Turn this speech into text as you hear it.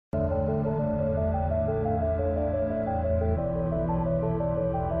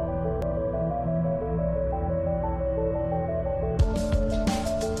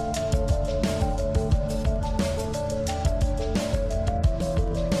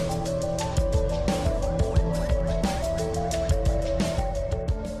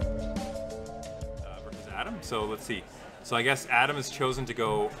So let's see. So I guess Adam has chosen to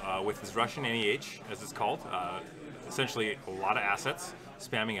go with his Russian NEH, as it's called. Essentially a lot of assets,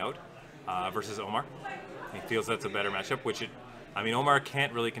 spamming out, versus Omar. He feels that's a better matchup, I mean, Omar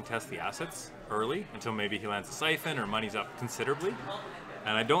can't really contest the assets early until maybe he lands a Siphon or money's up considerably.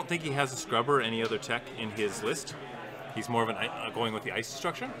 And I don't think he has a Scrubber or any other tech in his list. He's more of an going with the ice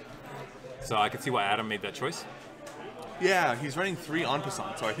destruction. So I can see why Adam made that choice. Yeah, he's running 3 en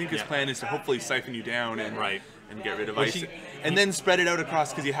passant, so I think his plan is to hopefully siphon you down and get rid of ice, and then spread it out across,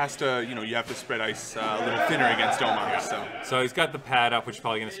 because he has to, you have to spread ice a little thinner against Omar. So he's got the pad up, which is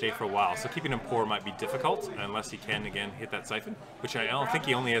probably going to stay for a while. So keeping him poor might be difficult unless he can again hit that siphon, which I don't think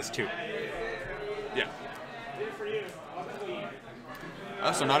he only has 2. Yeah.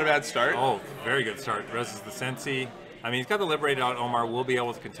 So not a bad start. Oh, very good start. Reses the Sensi. I mean, he's got the Liberated out. Omar will be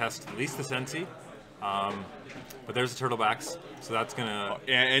able to contest at least the Sensi. But there's the Turtlebacks, so that's gonna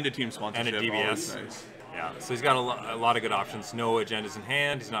and a team sponsorship and a DBS. Nice. Yeah, so he's got a lot of good options. No agendas in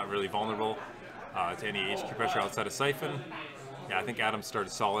hand. He's not really vulnerable to any HQ pressure outside of Siphon. Yeah, I think Adam's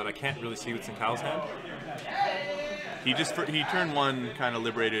started solid. I can't really see what's in Kyle's hand. He turned 1 kind of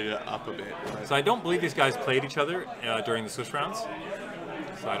liberated up a bit. So I don't believe these guys played each other during the Swiss rounds.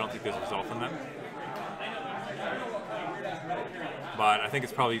 So I don't think there's a result from them. But I think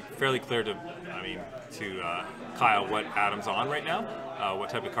it's probably fairly clear to Kyle what Adam's on right now, what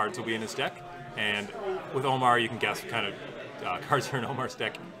type of cards will be in his deck, and with Omar you can guess what kind of cards are in Omar's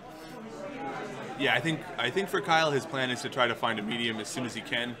deck. Yeah, I think for Kyle his plan is to try to find a medium as soon as he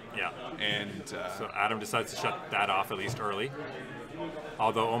can. Yeah. And so Adam decides to shut that off at least early.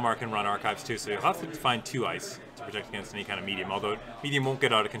 Although Omar can run archives too, so you'll have to find 2 ice to protect against any kind of medium. Although medium won't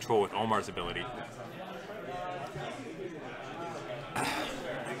get out of control with Omar's ability.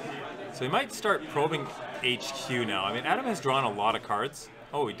 So he might start probing HQ now. I mean, Adam has drawn a lot of cards.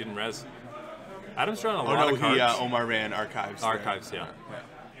 Oh, he didn't res. Adam's drawn a lot of cards. Omar ran archives. Archives, yeah.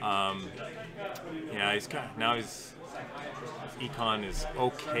 Yeah, his econ is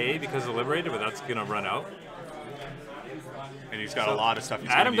okay because of Liberated, but that's gonna run out. And he's got a lot of stuff.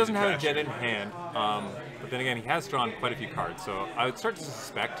 Adam doesn't have a jet in hand, but then again, he has drawn quite a few cards, so I would start to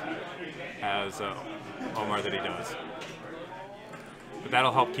suspect as Omar that he does. But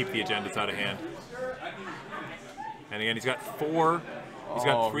that'll help keep the agendas out of hand. And again, he's got 3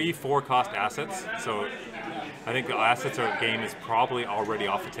 4-cost assets, so I think the assets game is probably already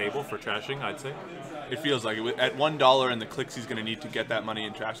off the table for trashing, I'd say. It feels like it. At $1 and the clicks he's going to need to get that money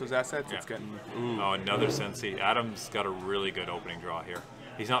and trash those assets, it's getting... Ooh. Oh, another Sensi. Adam's got a really good opening draw here.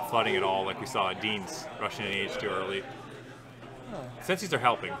 He's not flooding at all like we saw at Dean's Russian NEH too early. Sensis are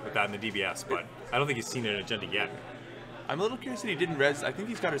helping with that in the DBS, but I don't think he's seen an agenda yet. I'm a little curious that he didn't res. I think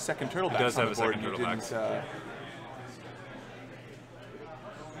he's got a second Turtleback. He does have a second Turtleback.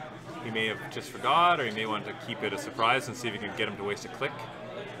 He may have just forgot, or he may want to keep it a surprise and see if he can get him to waste a click.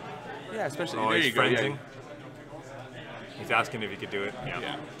 Yeah, especially. Oh, there he's you go. Yeah. He's asking if he could do it.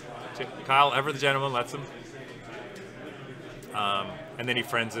 Yeah. Kyle, ever the gentleman, lets him. And then he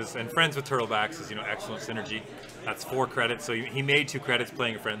friends with Turtlebacks is excellent synergy. That's 4 credits, so he made 2 credits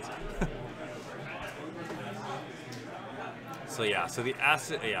playing friends. So yeah, so the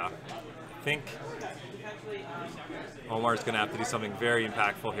asset, I think Omar's going to have to do something very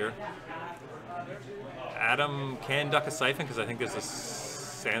impactful here. Adam can duck a Siphon because I think there's a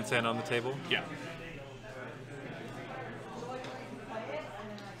Sand on the table. Yeah.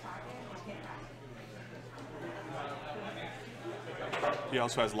 He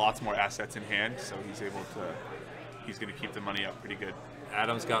also has lots more assets in hand, so he's going to keep the money up pretty good.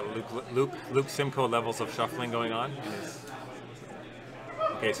 Adam's got Luke Simcoe levels of shuffling going on.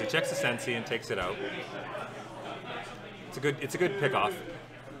 Okay, so he checks the Sensi and takes it out. It's a good pick-off.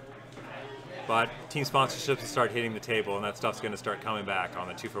 But team sponsorships start hitting the table, and that stuff's going to start coming back on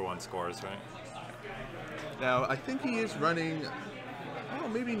the 2-for-1 scores, right? Now, I think he is running... Oh,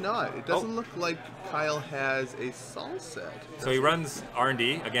 maybe not. It doesn't look like Kyle has a Sol set. So he runs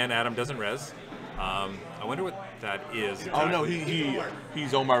R&D. Again, Adam doesn't res. I wonder what that is. Exactly. Oh, no,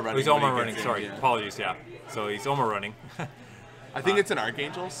 he's Omar running. Oh, he's Omar running, sorry. Yeah. Apologies, yeah. So he's Omar running. I think it's an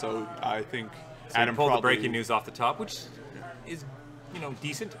Archangel, so I think so Adam pulled the breaking news off the top, which is,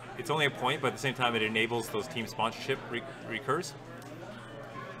 decent. It's only a point, but at the same time, it enables those team sponsorship recurs.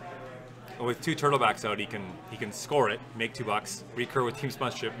 With 2 Turtlebacks out, he can score it, make $2, recur with team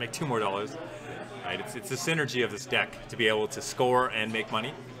sponsorship, make $2 more. Right? It's the synergy of this deck to be able to score and make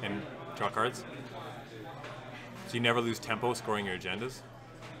money and draw cards. So you never lose tempo scoring your agendas.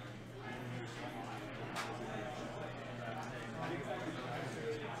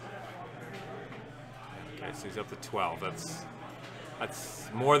 Okay, so he's up to 12. That's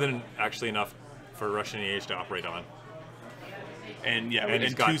more than actually enough for Russian NEH to operate on. And yeah, and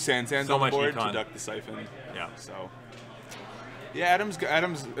and two Sansans so on the much board econ. to duck the siphon. Yeah. So. Yeah,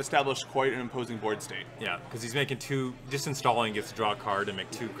 Adams established quite an imposing board state. Yeah, because he's making two, just installing gets to draw a card and make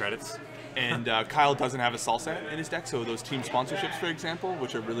 2 credits. And Kyle doesn't have a Salsa in his deck, so those team sponsorships, for example,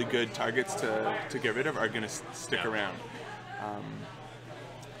 which are really good targets to get rid of, are going to stick around.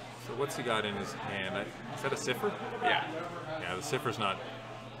 So what's he got in his hand? Is that a Cipher? Yeah. Yeah, the Cipher's not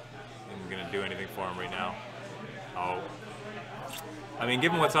even going to do anything for him right now. Oh. I mean,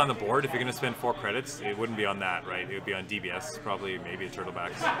 given what's on the board, if you're going to spend 4 credits, it wouldn't be on that, right? It would be on DBS, probably maybe a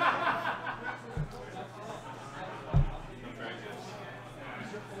Turtlebacks.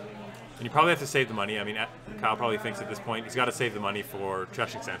 And you probably have to save the money. I mean, Kyle probably thinks at this point he's got to save the money for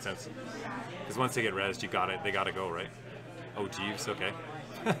Trashing Sansans. Because once they get rezzed, they got to go, right? Oh, Jeeves, okay.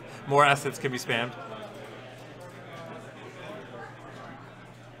 More assets can be spammed.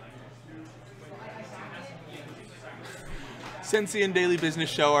 Sensi and Daily Business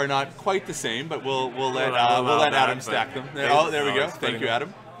Show are not quite the same, but we'll let Adam stack them. Oh, there we go. Thank you,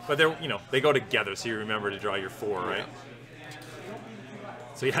 Adam. But they're they go together, so you remember to draw your 4, right? Yeah.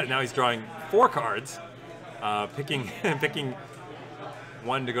 So yeah, now he's drawing 4 cards, picking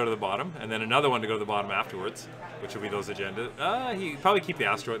 1 to go to the bottom, and then another one to go to the bottom afterwards, which will be those agendas. He probably keep the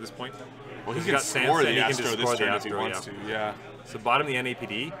Astro at this point. Well, he can score the Astro this turn if he wants to. Yeah. So bottom of the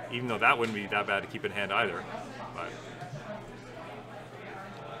NAPD, even though that wouldn't be that bad to keep in hand either. But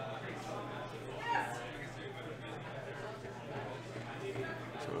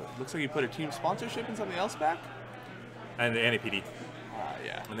looks like he put a team sponsorship and something else back. And the NAPD.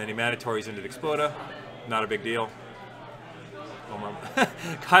 Yeah. And then he mandatories into the Exploda. Not a big deal. Omar.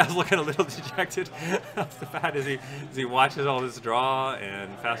 Kyle's looking a little dejected off the bat as he watches all this draw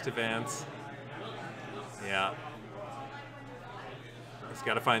and fast advance. Yeah. He's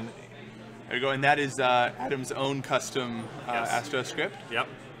got to find. There you go, and that is Adam's own custom Astro script. Yep.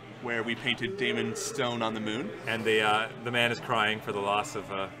 Where we painted Damon Stone on the moon. And the man is crying for the loss of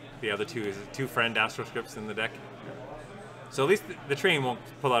the other 2 friend Astro scripts in the deck. So at least the train won't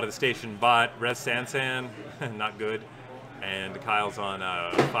pull out of the station, but Res Sansan, not good. And Kyle's on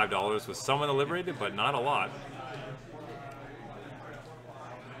 $5 with some of the Liberated, but not a lot.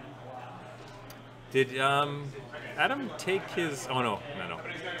 Did Adam take his? Oh no.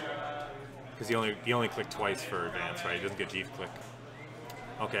 Because he only clicked twice for advance, right? He doesn't get G click.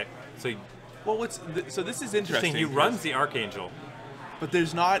 Okay, so so this is interesting. He runs the Archangel, but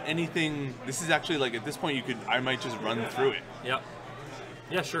there's not anything. This is actually like at this point I might just run through it. Yep.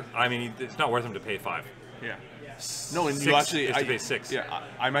 Yeah, sure. I mean, it's not worth him to pay 5. Yeah. No, and 6 you actually is to pay 6. Yeah,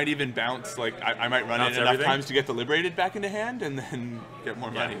 I might even bounce. Like I might run it enough times to get the Liberated back into hand, and then get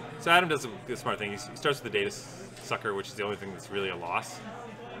more money. So Adam does a smart thing. He starts with the Data Sucker, which is the only thing that's really a loss.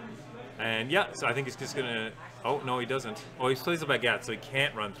 And yeah, so I think he's just gonna. Oh no, he doesn't. Oh, he plays a baguette, so he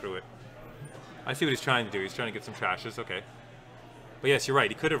can't run through it. I see what he's trying to do. He's trying to get some trashes. Okay. But yes, you're right.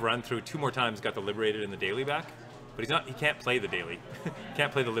 He could have run through 2 more times, got the Liberated and the Daily back. But he's not. He can't play the Daily. He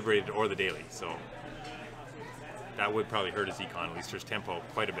can't play the Liberated or the Daily. So that would probably hurt his econ, at least his tempo,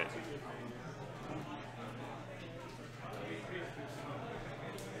 quite a bit.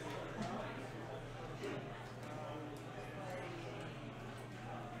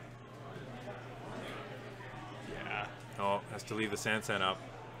 Yeah. Oh, has to leave the Sansan up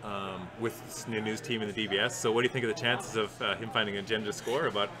with the news team in the DBS. So what do you think of the chances of him finding an agenda score?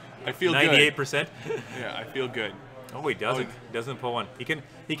 About I feel 98%. Yeah, I feel good. Oh, he doesn't. He doesn't pull one. He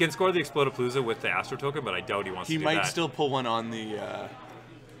can score the Explodapalooza with the Astro token, but I doubt he wants to do that. He might still pull one on the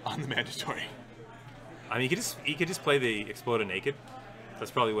mandatory. I mean, he could just play the Exploda naked.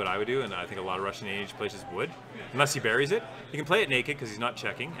 That's probably what I would do, and I think a lot of Russian NEH players would. Unless he buries it. He can play it naked because he's not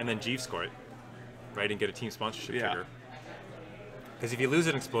checking, and then Jeeves score it, right, and get a team sponsorship trigger. Because if you lose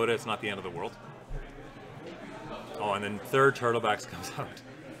an Exploda, it's not the end of the world. Oh, and then 3rd Turtlebacks comes out.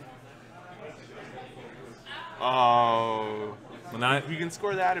 Oh. Well, now, you can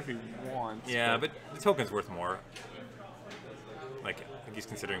score that if he wants. Yeah, but the token's worth more. Like, I think he's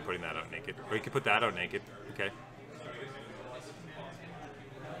considering putting that out naked. Or he could put that out naked. Okay.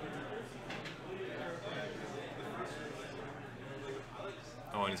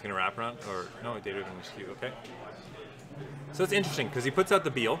 Oh, and he's going to wrap around? Or, no, Data HQ. Okay. So it's interesting, because he puts out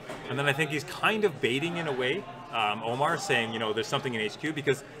the Beal, and then I think he's kind of baiting in a way Omar, saying, there's something in HQ,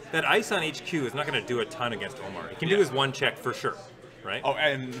 because that ice on HQ is not going to do a ton against Omar. He can do his 1 check for sure, right? Oh,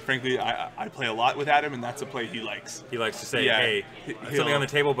 and frankly, I play a lot with Adam, and that's a play he likes. He likes to say, hey, something on the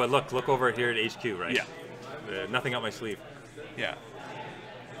table, but look over here at HQ, right? Yeah. Nothing up my sleeve. Yeah.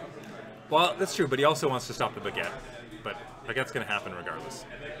 Well, that's true, but he also wants to stop the baguette. but like that's going to happen regardless.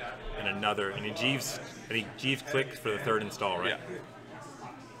 And he Jeeves clicked for the third install, right? Yeah.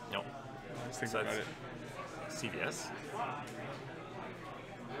 No. Let's think about it. CVS.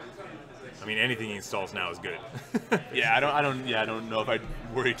 I mean, anything he installs now is good. Yeah, I don't know if I'd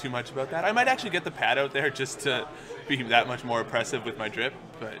worry too much about that. I might actually get the pad out there just to be that much more oppressive with my drip,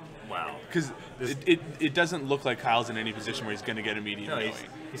 but wow, because it doesn't look like Kyle's in any position where he's going to get immediate. No,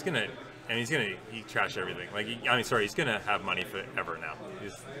 he's gonna he trash everything. Like he's gonna have money forever now.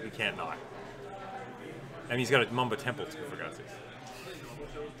 He can't not. I mean, he's got a Mamba Temple too, for God's sake.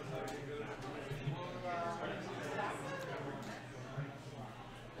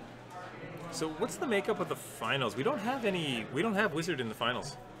 So what's the makeup of the finals? We don't have Wizard in the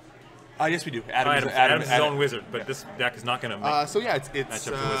finals. Yes, we do. Adam's his own Wizard, but this deck is not going to match So yeah, up to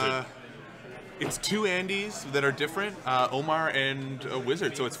Wizard. It's two Andys that are different, Omar and a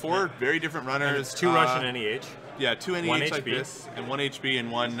Wizard. So it's four very different runners. And it's two Russian NEH. Yeah, two NEH like HP. this, and one HB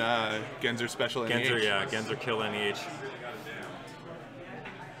and one Genzer special NEH. Genzer kill NEH.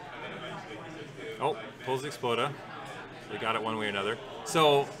 Oh, pulls the Exploda. We got it one way or another.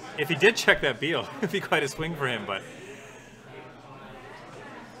 So if he did check that Beal, it'd be quite a swing for him, but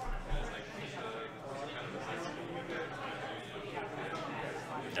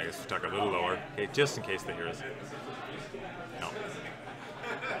I guess we talk a little lower, okay, just in case they hear us. No.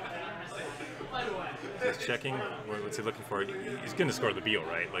 He's checking. What's he looking for? He's going to score the Beal,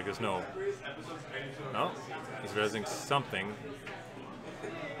 right? Like, there's no. No, he's resing something.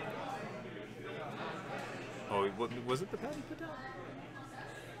 Oh, was it the pad he put down?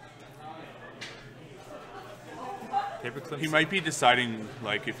 Paperclips? He might be deciding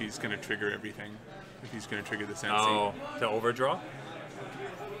like if he's going to trigger everything, if he's going to trigger the Sensi. Oh, to overdraw?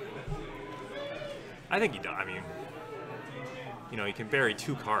 I think he does. I mean, you know, he can bury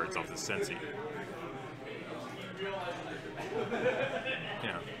 2 cards off the Sensi.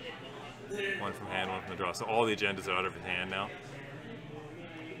 Yeah. One from hand, one from the draw. So all the agendas are out of his hand now.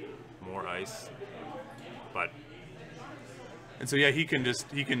 More ice. But and so yeah, he can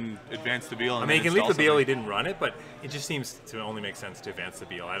advance the Beal. I mean, he can leave the Beal. He didn't run it, but it just seems to only make sense to advance the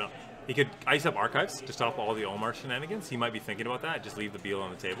Beal. He could ice up Archives to stop all the Omar shenanigans. He might be thinking about that. Just leave the Beal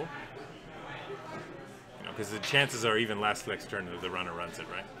on the table. You know, because the chances are even last next turn that the runner runs it,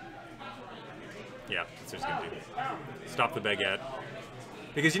 right? Yeah, that's what he's gonna do. Stop the Baguette.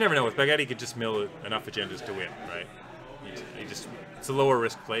 Because you never know, with Baguette he could just mill enough agendas to win, right? It's a lower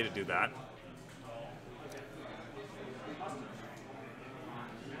risk play to do that.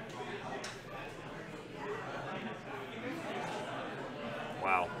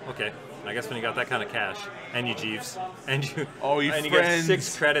 Wow. Okay. I guess when you got that kind of cash, and you Jeeves, and you get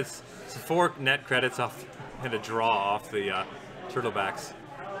 6 credits, so 4 net credits off, and a draw off the Turtlebacks.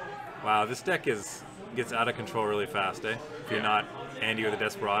 Wow, this deck gets out of control really fast, eh? If you're not Andy with a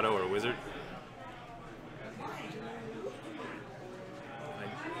Desperado or a Wizard.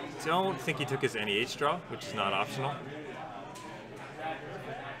 I don't think he took his NEH draw, which is not optional.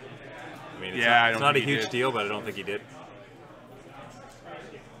 I mean, it's not a huge deal, but I don't think he did.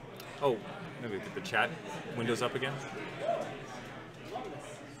 Oh, maybe get the chat windows up again.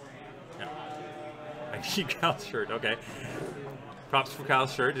 Yeah. I need Kyle's shirt. Okay. Props for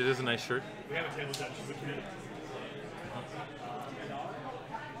Kyle's shirt. It is a nice shirt. We have a table touch.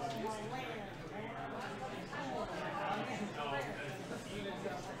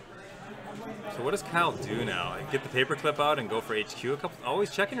 So what does Kyle do now? Get the paperclip out and go for HQ a couple.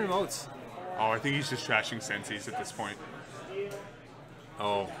 Always checking remotes. Oh, I think he's just trashing Sensis at this point.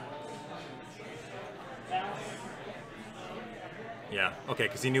 Oh. Yeah. Okay,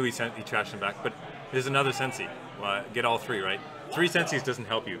 because he knew he trashed him back. But there's another Sensi. Well, get all 3, right? 3 Sensis doesn't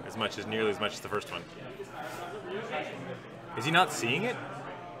help you nearly as much as the first one. Is he not seeing it?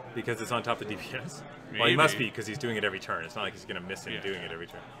 Because it's on top of DPS? Maybe. Well, he must be, because he's doing it every turn. It's not like he's going to miss him doing it every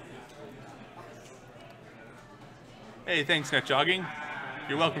turn. Hey, thanks, Net Jogging.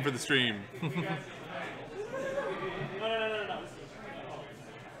 You're welcome for the stream.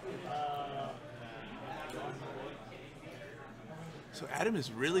 So Adam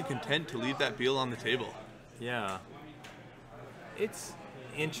is really content to leave that Beal on the table. Yeah. It's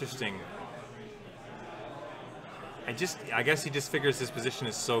interesting. I guess he just figures his position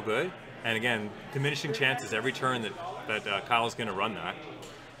is so good, and again, diminishing chances every turn that Kyle's going to run that.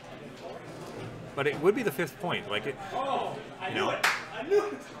 But it would be the 5th point. Like it. Oh, I knew it.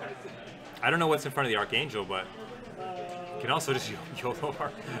 I don't know what's in front of the Archangel, but he can also just YOLO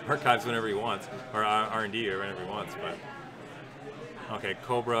Archives whenever he wants, or R&D or whenever he wants. But okay,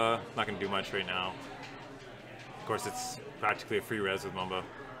 Cobra, not going to do much right now. Of course, it's practically a free res with Mumbo.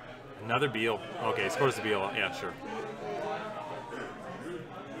 Another Beal. Okay, scores the Beal. Yeah, sure.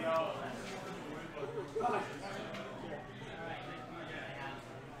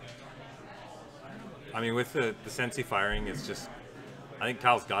 I mean, with the Sensi firing, it's just, I think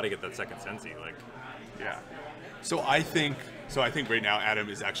Kyle's got to get that second Sensi. Like, yeah. So I think right now Adam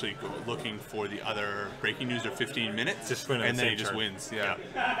is actually looking for the other breaking news or 15 minutes, just win and then he just wins. Yeah.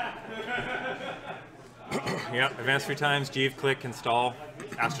 Yeah. Advanced 3 times, Jeeve, click, install,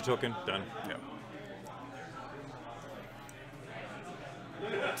 Astro token, done. Yeah.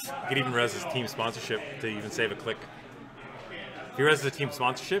 He could even res his team sponsorship to even save a click. If he res the team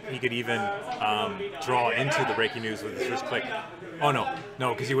sponsorship, he could even draw into the breaking news with his first click. Oh no,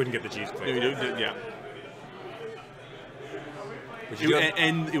 because he wouldn't get the Jeeves click. Yeah.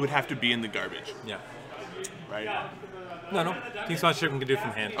 And it would have to be in the garbage. Yeah. Right? No. Team sponsorship can do it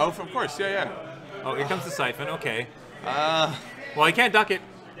from hand. Oh, of course. Yeah. Oh, here comes the siphon. Okay. Well, he can't duck it.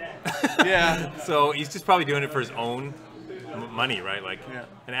 Yeah. So he's just probably doing it for his own money, right? Like, yeah.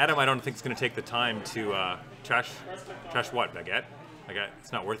 And Adam, I don't think is going to take the time to trash what, Baguette? Like,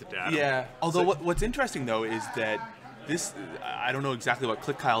 it's not worth it to Adam. Yeah. Although what's interesting though is that this, I don't know exactly what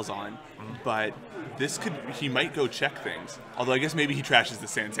click Kyle's on, but he might go check things. Although I guess maybe he trashes the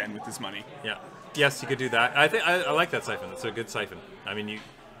Sansan with his money. Yeah. Yes, you could do that. I think I like that siphon. It's a good siphon. I mean,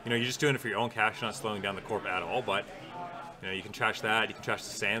 you're just doing it for your own cash, not slowing down the corp at all. But you can trash that. You can trash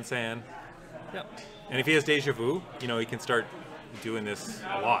the Sansan. Yeah. And if he has deja vu, he can start doing this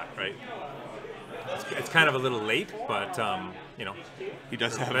a lot, right? It's kind of a little late, but he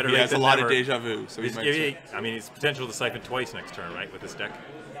does have he has a lot of deja vu. So it's potential to siphon twice next turn, right, with this deck.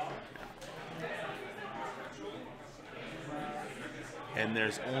 And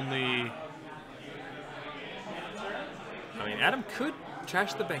there's only. I mean, Adam could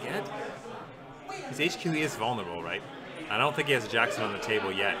trash the Baguette. His HQ is vulnerable, right? I don't think he has a Jackson on the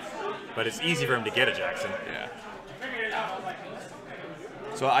table yet, but it's easy for him to get a Jackson. Yeah.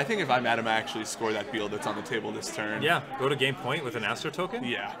 So I think if I'm Adam, I actually score that field that's on the table this turn. Yeah, go to game point with an Astro token.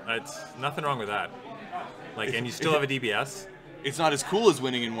 Yeah. It's nothing wrong with that. And you still have a DBS. It's not as cool as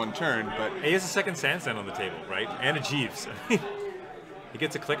winning in one turn, but... He has a second Sansan on the table, right? And a Jeeves. He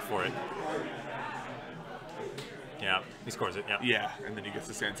gets a click for it. Yeah, he scores it, yeah. Yeah, and then he gets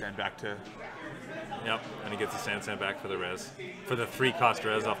the Sansan back to... Yep, and he gets the Sansan back for the res. For the 3-cost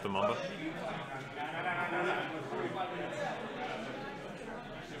res off the Mamba.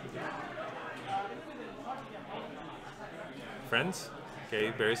 Friends? Okay,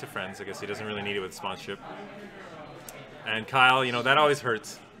 he buries the friends. I guess he doesn't really need it with sponsorship. And Kyle, that always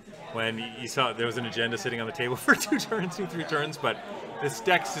hurts when you saw there was an agenda sitting on the table for 3 turns, but this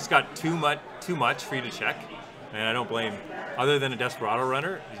deck's just got too much for you to check, and I don't blame. Other than a Desperado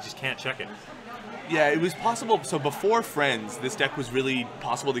runner, you just can't check it. Yeah, it was possible. So before Friends, this deck was really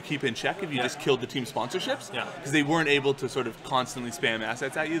possible to keep in check if you just killed the team sponsorships. Yeah. Because they weren't able to sort of constantly spam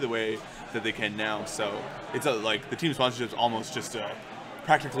assets at you the way that they can now. So it's like the team sponsorship's almost just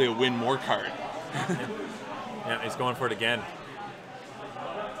practically a win more card. Yeah, he's going for it again.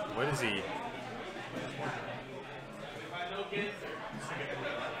 What is he?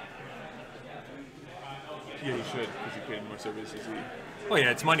 Yeah, he should, because he paid more services. Oh yeah,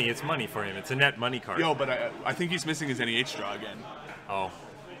 it's money. It's money for him. It's a net money card. Yo, but I think he's missing his NEH draw again. Oh.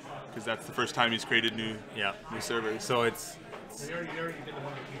 Because that's the first time he's created new servers. So it's.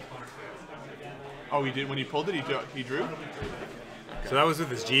 Oh, he did when he pulled it. He drew. Okay. So that was with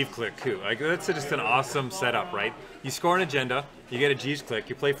his Jeeve click too. Like that's just an awesome setup, right? You score an agenda, you get a Jeeves click,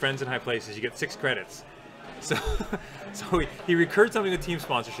 you play friends in high places, you get 6 credits. So he recurred something with team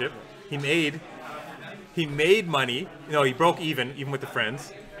sponsorship. He made money. He broke even with the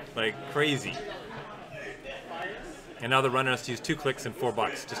friends, like crazy. And now the runner has to use 2 clicks and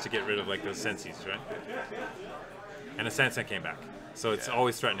 $4 just to get rid of like those Sensis, right? And the Sansan came back, so it's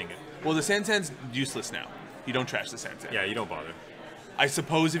always threatening it. Well, the Sansan's useless now. You don't trash the Sansan. Yeah, you don't bother. I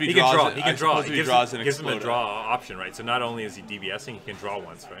suppose if he draws, he can draw. If he draws an gives him a Exploder. draw option, right? So not only is he DBSing, he can draw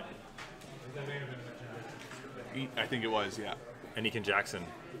once, right? I think it was, yeah. And he can Jackson.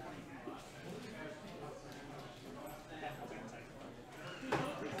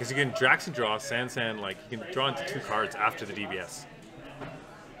 Because you can Jackson draw, Sansan, like, you can draw into 2 cards after the DBS.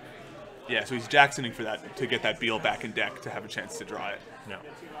 Yeah, so he's Jacksoning for that, to get that Beal back in deck to have a chance to draw it. No.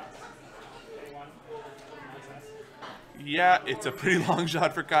 Yeah, it's a pretty long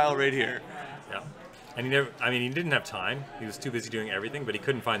shot for Kyle right here. Yeah. And he didn't have time. He was too busy doing everything, but he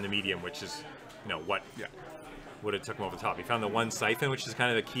couldn't find the medium, which is, what would have took him over the top. He found the 1 siphon, which is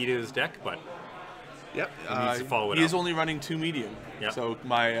kind of the key to his deck, but yep. he needs to follow it He up. is only running 2 medium. Yep. So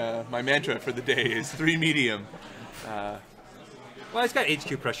my mantra for the day is 3 medium. Well, he's got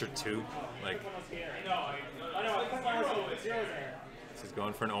HQ pressure too. Like, he's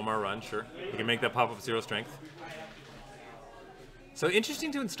going for an Omar run, sure. He can make that pop up 0 strength. So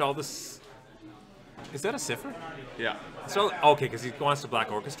interesting to install this Is that a cipher? Yeah. So okay, because he wants to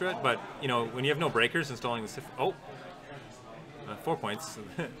black orchestra it, but you know when you have no breakers installing the cipher. Oh, 4 points,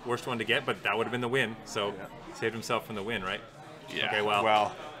 worst one to get, but that would have been the win. So saved himself from the win, right? Yeah. Okay, well,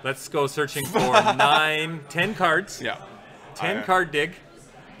 Well. let's go searching for 10 cards. Yeah. 10 card dig.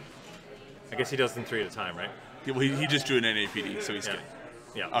 I guess he does them 3 at a time, right? Well, he just drew an NAPD, so he's good.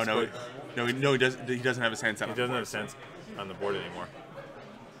 Yeah. Oh no, he doesn't. He doesn't have his hand set. He doesn't have a sense on the board anymore.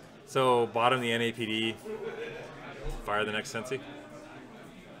 So bottom the NAPD. Fire the next Sensi.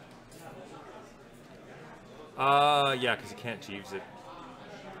 Yeah, because he can't Jeeves it.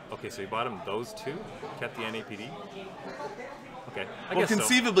 Okay, so he bought him those 2, kept the NAPD. Okay, I guess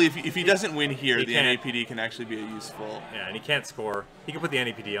conceivably, if he doesn't win here, He the can't. NAPD can actually be a useful. Yeah, and he can't score. He can put the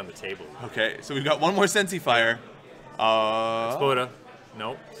NAPD on the table. Okay, so we've got one more Sensi fire. Exploda.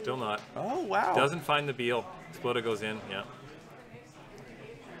 Nope, still not. Oh wow. Doesn't find the Beal. Exploda goes in, yeah.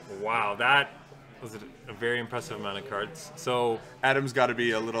 Wow, that was a very impressive amount of cards. So Adam's got to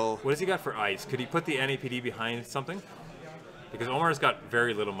be a little. what has he got for ice? Could he put the NAPD behind something? Because Omar's got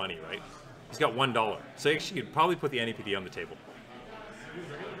very little money, right? He's got $1. So actually, you could probably put the NAPD on the table.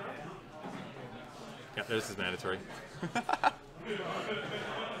 Yeah, there's his mandatory.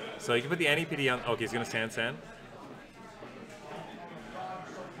 So you can put the NAPD on. Okay, he's going to Sand.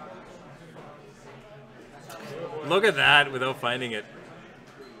 Look at that without finding it.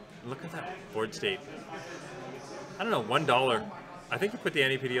 Look at that board state. I don't know, $1. I think you put the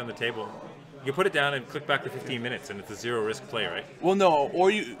NAPD on the table. You can put it down and click back to 15 minutes, and it's a 0 risk play, right? Well, no,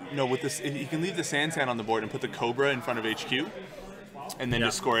 or with this, you can leave the Sand on the board and put the Cobra in front of HQ, and then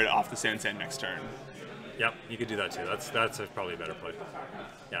just score it off the Sand next turn. Yep, you could do that too. That's probably a better play.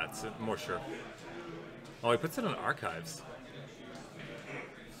 Yeah, it's more sure. Oh, he puts it on archives.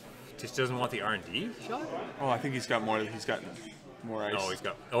 Just doesn't want the R&D shot? Oh, I think he's got more. He's got more ice. He's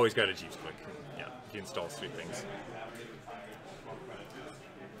got a Jeeves click. Yeah, he installs 3 things.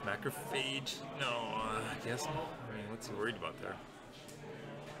 Macrophage? No, I guess. I mean, what's he worried about there?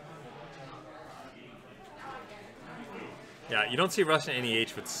 Yeah, you don't see Russian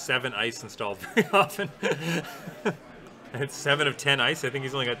NEH with 7 ice installed very often. And it's 7 of 10 ice. I think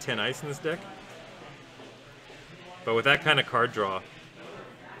he's only got 10 ice in this deck. But with that kind of card draw,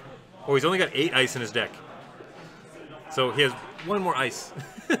 oh, he's only got 8 ice in his deck. So he has 1 more ice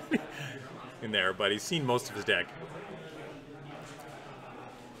in there, but he's seen most of his deck.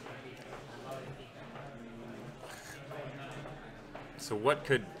 So what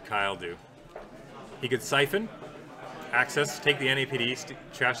could Kyle do? He could siphon, access, take the NAPD,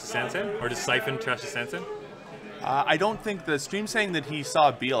 trash the Sansan, or just siphon, trash the Sansan? I don't think the stream's saying that he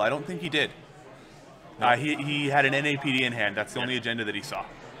saw Beal. I don't think he did. No. He had an NAPD in hand. That's the only agenda that he saw.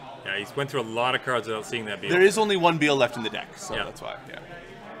 Yeah, he's went through a lot of cards without seeing that Beal. There is only 1 Beal left in the deck, so that's why. Yeah.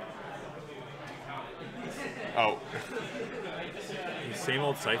 Oh. Same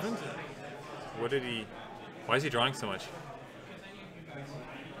old siphoned? What did he? Why is he drawing so much?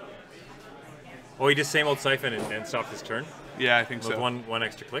 Oh, he just same old siphon and stopped his turn? Yeah, I think with so. One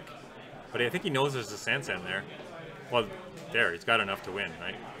extra click. But I think he knows there's a Sansan there. Well, there, he's got enough to win,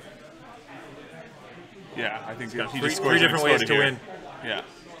 right? Yeah, I think he's got he three different ways to win. Yeah.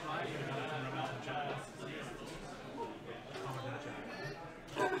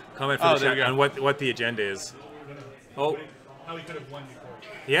 Comment for the chat on what the agenda is. Oh. How he could have won before.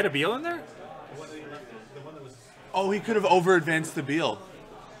 He had a Beal in there? Oh, he could have over-advanced the Beal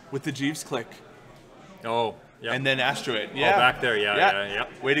with the Jeeves click. Oh, yeah. And then Astro it. Yeah. Oh, back there, yeah.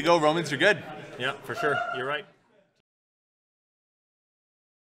 Way to go, Romans. You're good. Yeah, for sure. You're right.